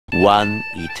One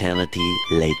eternity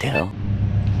later.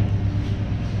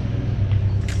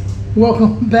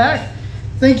 Welcome back.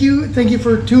 Thank you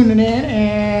for tuning in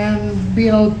and being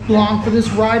along for this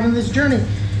ride and this journey.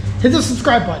 Hit the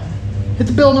subscribe button. Hit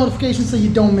the bell notification so you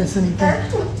don't miss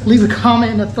anything. Leave a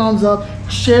comment and a thumbs up.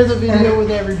 Share the video with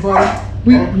everybody.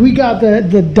 We got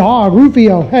the dog,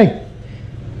 Rufio. Hey,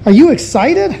 are you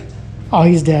excited? Oh,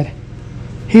 he's dead.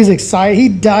 He's excited. He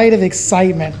died of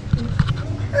excitement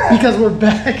because we're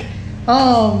back.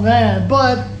 Oh man,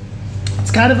 but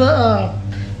it's kind of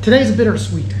today's a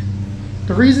bittersweet.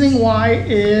 The reasoning why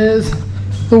is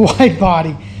the wide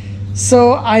body.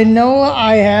 So I know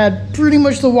I had pretty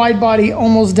much the wide body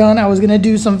almost done. I was gonna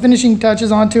do some finishing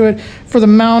touches onto it for the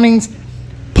mountings.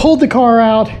 Pulled the car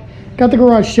out. Got the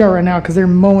garage shut right now because they're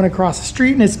mowing across the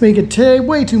street and it's making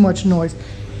way too much noise.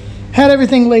 Had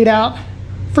everything laid out.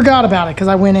 Forgot about it because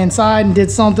I went inside and did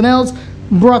something else.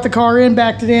 Brought the car in,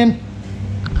 backed it in.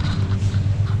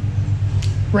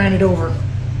 Ran it over.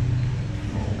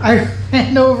 I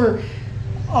ran over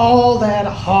all that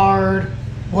hard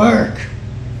work.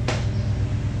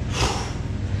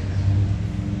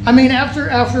 I mean,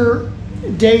 after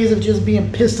days of just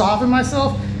being pissed off at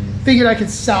myself, figured I could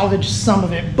salvage some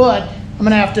of it, but I'm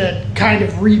gonna have to kind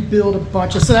of rebuild a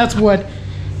bunch of. So that's what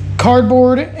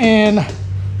cardboard and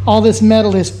all this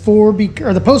metal is for,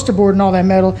 or the poster board and all that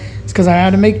metal is because I had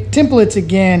to make templates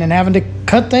again and having to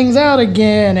cut things out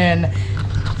again, and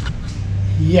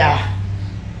yeah.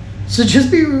 So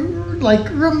just be like,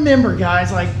 remember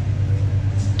guys, like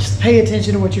just pay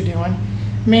attention to what you're doing.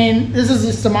 I mean, this is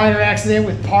just a minor accident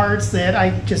with parts that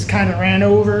I just kind of ran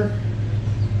over.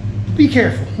 Be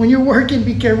careful. When you're working,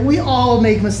 be careful. We all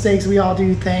make mistakes. We all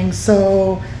do things.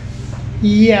 So,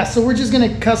 yeah. So we're just going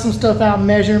to cut some stuff out,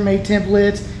 measure, make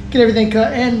templates, get everything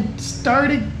cut, and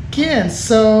start again.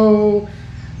 So,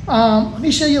 let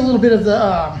me show you a little bit of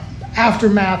the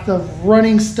aftermath of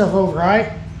running stuff over, all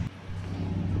right?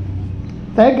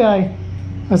 That guy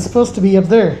was supposed to be up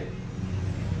there,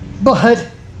 but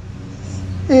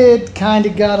it kind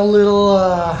of got a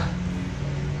little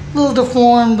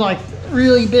deformed, like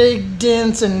really big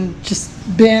dents and just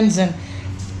bends, and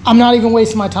I'm not even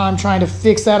wasting my time trying to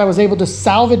fix that. I was able to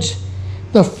salvage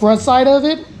the front side of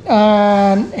it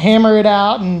and hammer it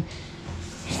out and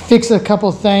fix a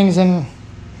couple things, and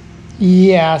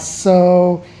yeah,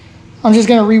 so I'm just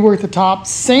gonna rework the top.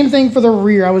 Same thing for the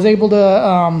rear. I was able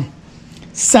to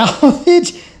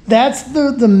salvage. That's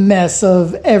the mess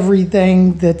of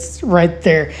everything that's right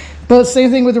there. But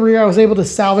same thing with the rear. I was able to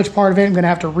salvage part of it. I'm gonna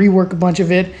have to rework a bunch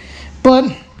of it.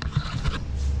 But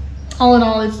all in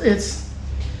all, it's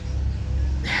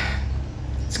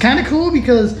kind of cool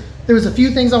because there was a few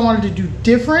things I wanted to do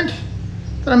different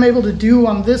that I'm able to do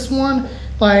on this one.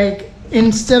 Like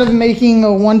instead of making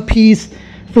a one piece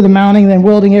for the mounting, then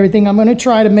welding everything, I'm gonna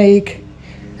try to make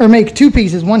two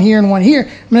pieces, one here and one here.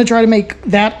 I'm gonna try to make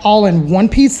that all in one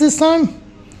piece this time.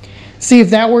 See if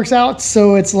that works out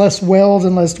so it's less welds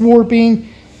and less warping.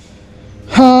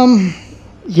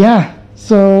 Yeah,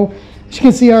 so as you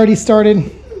can see, I already started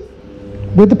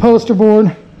with the poster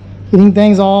board, getting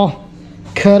things all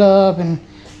cut up and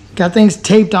got things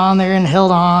taped on there and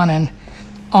held on and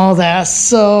all that.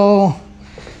 So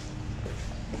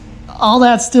all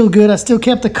that's still good. I still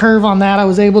kept the curve on that. I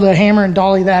was able to hammer and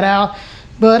dolly that out.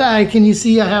 But you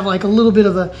see I have like a little bit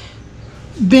of a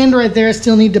bend right there. I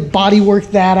still need to body work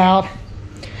that out.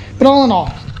 But all in all,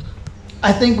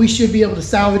 I think we should be able to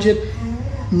salvage it.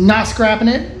 Not scrapping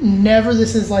it. Never.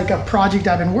 This is like a project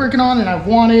I've been working on and I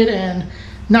wanted, and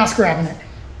not scrapping it.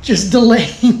 Just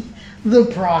delaying the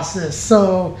process.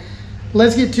 So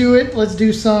let's get to it. Let's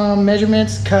do some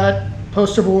measurements, cut,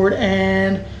 poster board,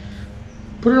 and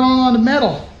put it all on the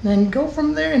metal. Then go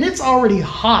from there. And it's already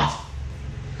hot.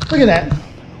 Look at that.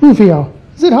 Rufio,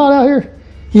 is it hot out here?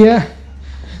 Yeah.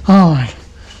 Oh my.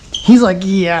 He's like,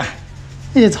 yeah,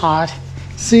 it's hot.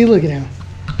 See, look at him.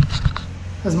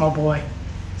 That's my boy.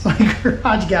 It's my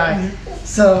garage guy.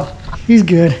 So he's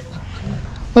good.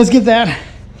 Let's get that.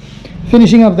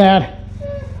 Finishing up that.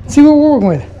 See what we're working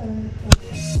with.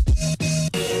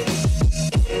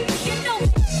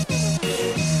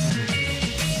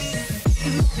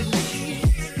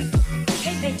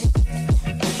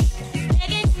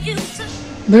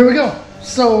 There we go.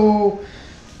 So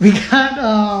we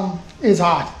got it's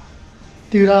hot,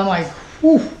 dude. I'm like,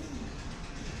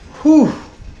 whew,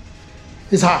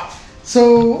 it's hot.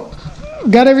 So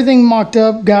got everything mocked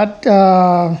up, got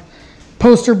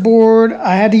poster board.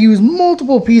 I had to use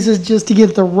multiple pieces just to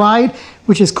get the right,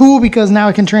 which is cool because now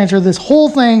I can transfer this whole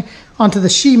thing onto the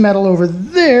sheet metal over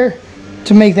there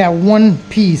to make that one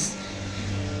piece,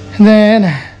 and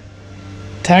then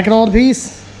tack it all to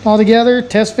piece, all together,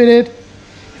 test fit it.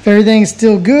 If everything's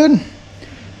still good,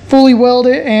 fully weld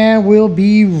it, and we'll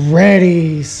be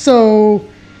ready. So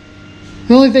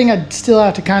the only thing I still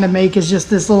have to kind of make is just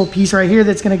this little piece right here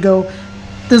that's going to go.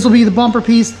 This will be the bumper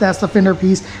piece, that's the fender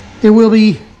piece. It will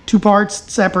be 2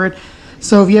 parts separate.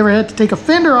 So if you ever had to take a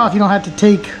fender off, you don't have to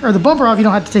take, or the bumper off, you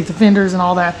don't have to take the fenders and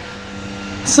all that.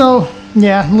 So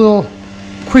yeah, a little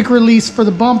quick release for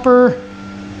the bumper,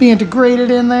 be integrated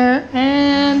in there,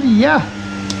 and yeah.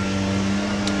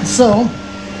 So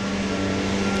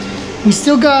we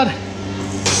still got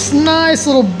this nice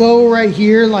little bow right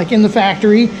here, like in the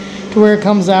factory, to where it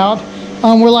comes out.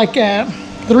 We're like at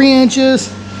 3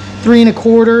 inches, 3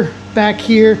 1/4 back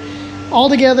here.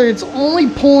 Altogether, it's only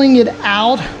pulling it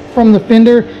out from the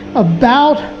fender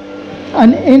about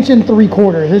 1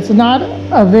 3/4 inches. It's not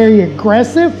a very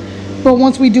aggressive, but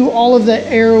once we do all of the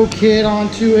aero kit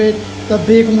onto it, the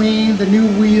big wing, the new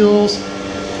wheels,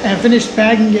 and finish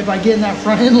bagging it by getting that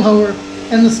front end lower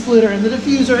and the splitter and the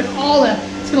diffuser and all that,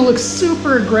 it's gonna look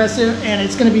super aggressive and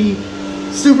it's gonna be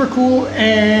super cool.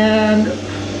 And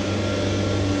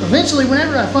eventually,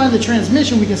 whenever I find the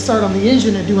transmission, we can start on the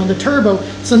engine and doing the turbo.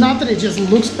 So not that it just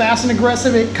looks fast and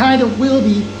aggressive, it kind of will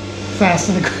be fast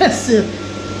and aggressive.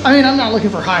 I mean, I'm not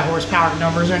looking for high horsepower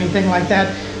numbers or anything like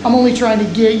that. I'm only trying to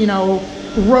get, you know,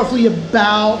 roughly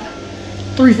about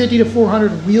 350 to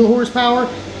 400 wheel horsepower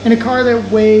in a car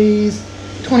that weighs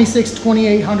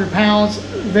 2,800 pounds.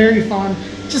 Very fun,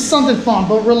 just something fun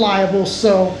but reliable.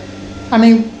 So I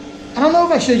mean, I don't know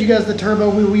if I showed you guys the turbo.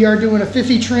 We are doing a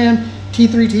 50 trim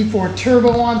T3 T4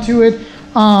 turbo onto it,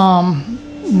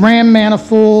 ram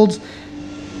manifolds,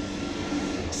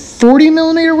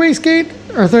 40mm wastegate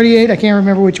or 38, I can't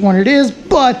remember which one it is,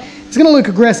 but it's gonna look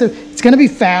aggressive, it's gonna be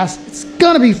fast, it's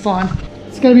gonna be fun,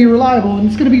 it's gonna be reliable, and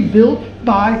it's gonna be built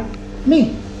by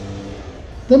me,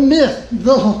 the myth,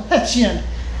 the legend,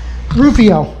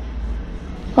 Rufio.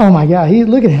 Oh my God,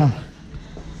 look at him.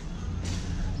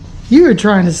 You were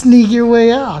trying to sneak your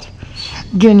way out,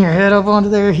 getting your head up onto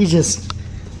there. He's just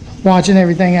watching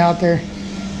everything out there,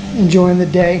 enjoying the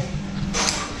day.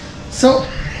 So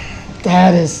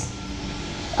that is,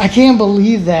 I can't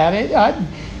believe that.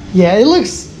 Yeah, it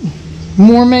looks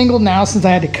more mangled now since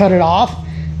I had to cut it off,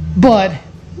 but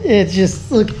it just,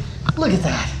 look at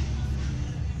that.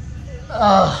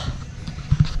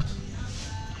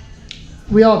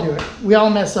 We all do it. We all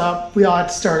mess up. We all have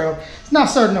to start over. It's not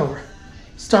starting over.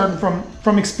 Starting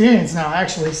from experience now,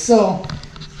 actually. So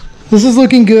this is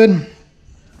looking good.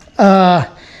 That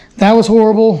was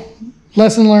horrible.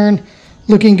 Lesson learned.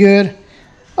 Looking good.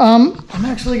 I'm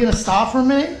actually gonna stop for a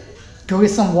minute, go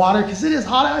get some water, because it is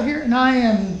hot out here and I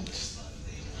am just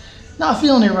not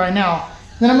feeling it right now.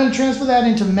 Then I'm gonna transfer that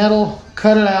into metal,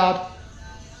 cut it out.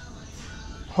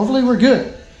 Hopefully we're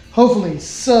good. Hopefully.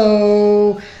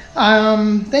 So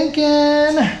I'm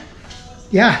thinking,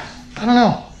 yeah, I don't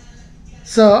know.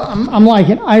 So I'm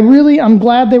liking it. I'm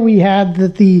glad that we had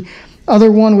that the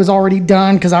other one was already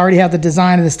done, because I already have the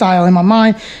design of the style in my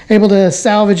mind, able to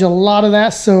salvage a lot of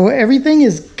that. So everything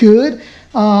is good.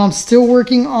 Still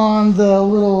working on the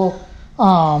little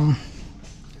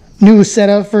new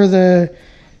setup for the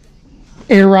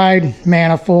air ride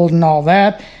manifold and all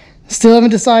that. Still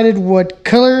haven't decided what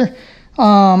color.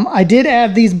 I did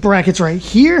add these brackets right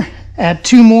here, add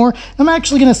 2 more. I'm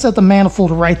actually gonna set the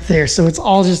manifold right there, so it's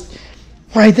all just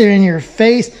right there in your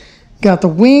face. Got the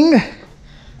wing,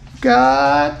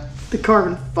 got the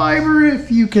carbon fiber,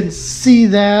 if you can see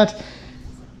that.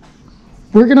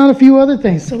 Working on a few other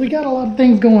things, so we got a lot of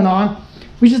things going on.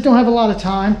 We just don't have a lot of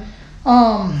time.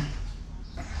 I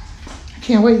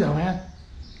can't wait though, man.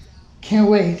 Can't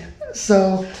wait.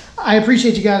 So I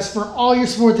appreciate you guys for all your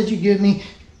support that you give me.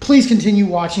 Please continue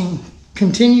watching,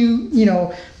 continue, you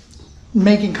know,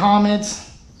 making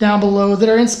comments down below that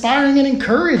are inspiring and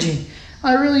encouraging.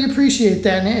 I really appreciate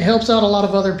that, and it helps out a lot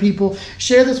of other people.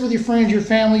 Share this with your friends, your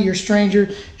family, your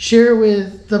stranger. Share it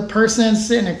with the person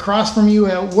sitting across from you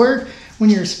at work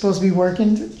when you're supposed to be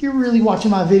working. You're really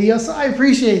watching my video, so I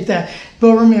appreciate that.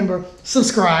 But remember,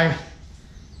 subscribe,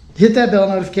 hit that bell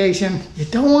notification. You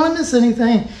don't want to miss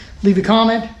anything. Leave a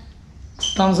comment,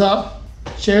 thumbs up,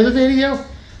 share the video.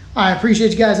 I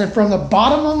appreciate you guys, and from the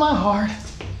bottom of my heart,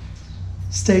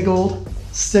 stay gold,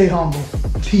 stay humble.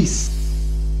 Peace.